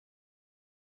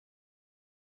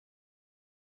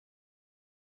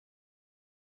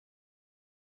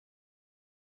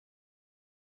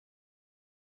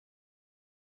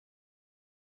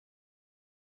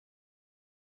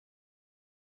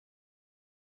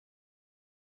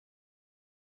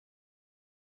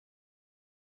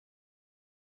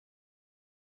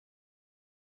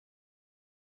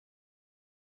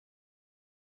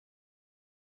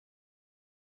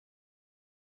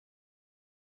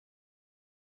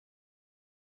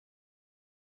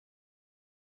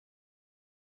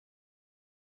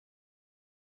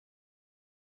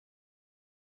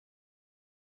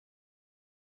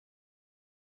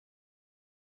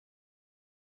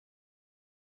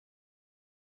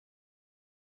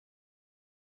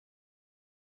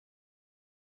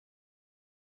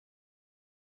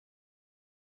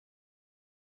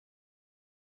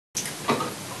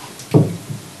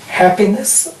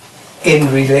happiness in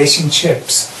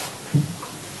relationships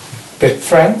with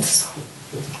friends,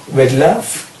 with love,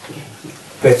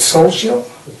 with social,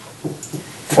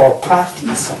 for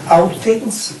parties,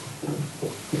 outings,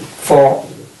 for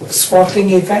sporting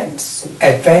events,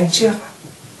 adventure.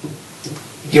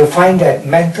 You'll find that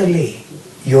mentally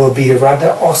you'll be rather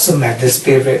awesome at this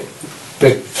period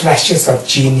with flashes of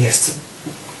genius.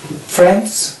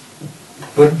 Friends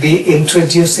would be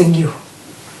introducing you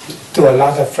to a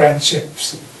lot of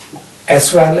friendships,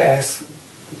 as well as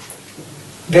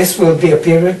this will be a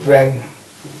period when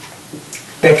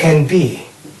there can be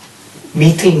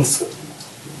meetings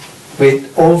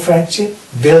with old friendship,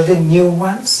 building new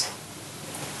ones,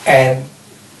 and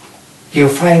you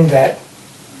find that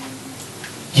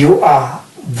you are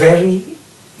very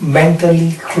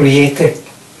mentally creative,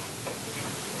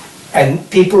 and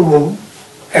people will,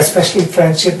 especially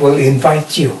friendship, will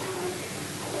invite you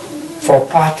for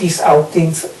parties,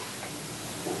 outings,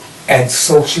 and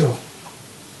social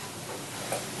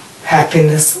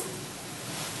happiness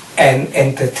and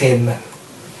entertainment.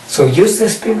 So use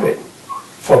this period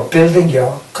for building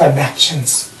your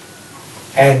connections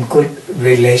and good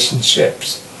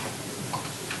relationships.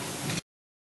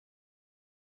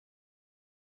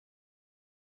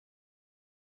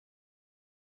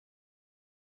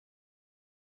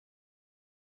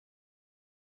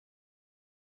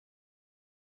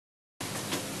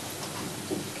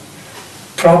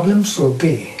 Problems will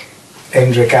be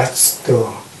in regards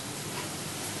to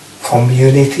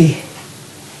community.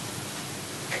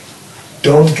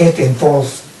 Don't get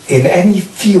involved in any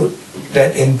feud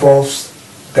that involves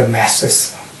the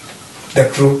masses,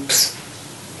 the groups,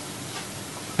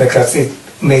 because it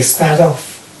may start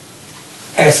off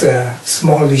as a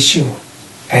small issue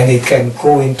and it can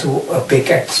go into a big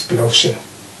explosion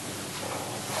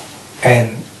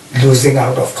and losing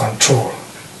out of control.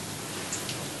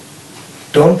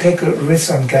 Don't take a risk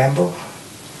on gamble,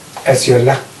 as your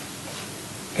luck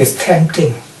is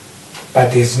tempting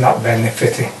but is not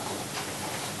benefiting.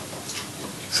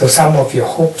 So some of your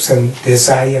hopes and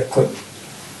desire could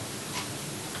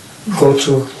go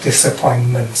through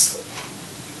disappointments.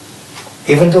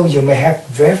 Even though you may have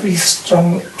very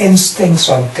strong instincts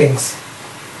on things,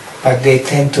 but they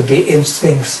tend to be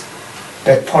instincts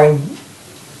that point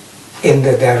in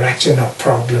the direction of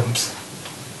problems.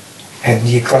 And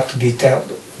you got to be dealt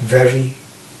very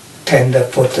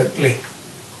tender-footedly.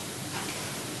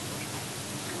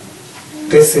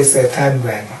 This is a time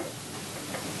when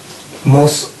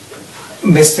most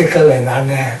mystical and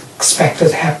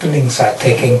unexpected happenings are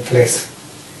taking place,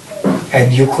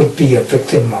 and you could be a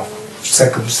victim of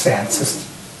circumstances.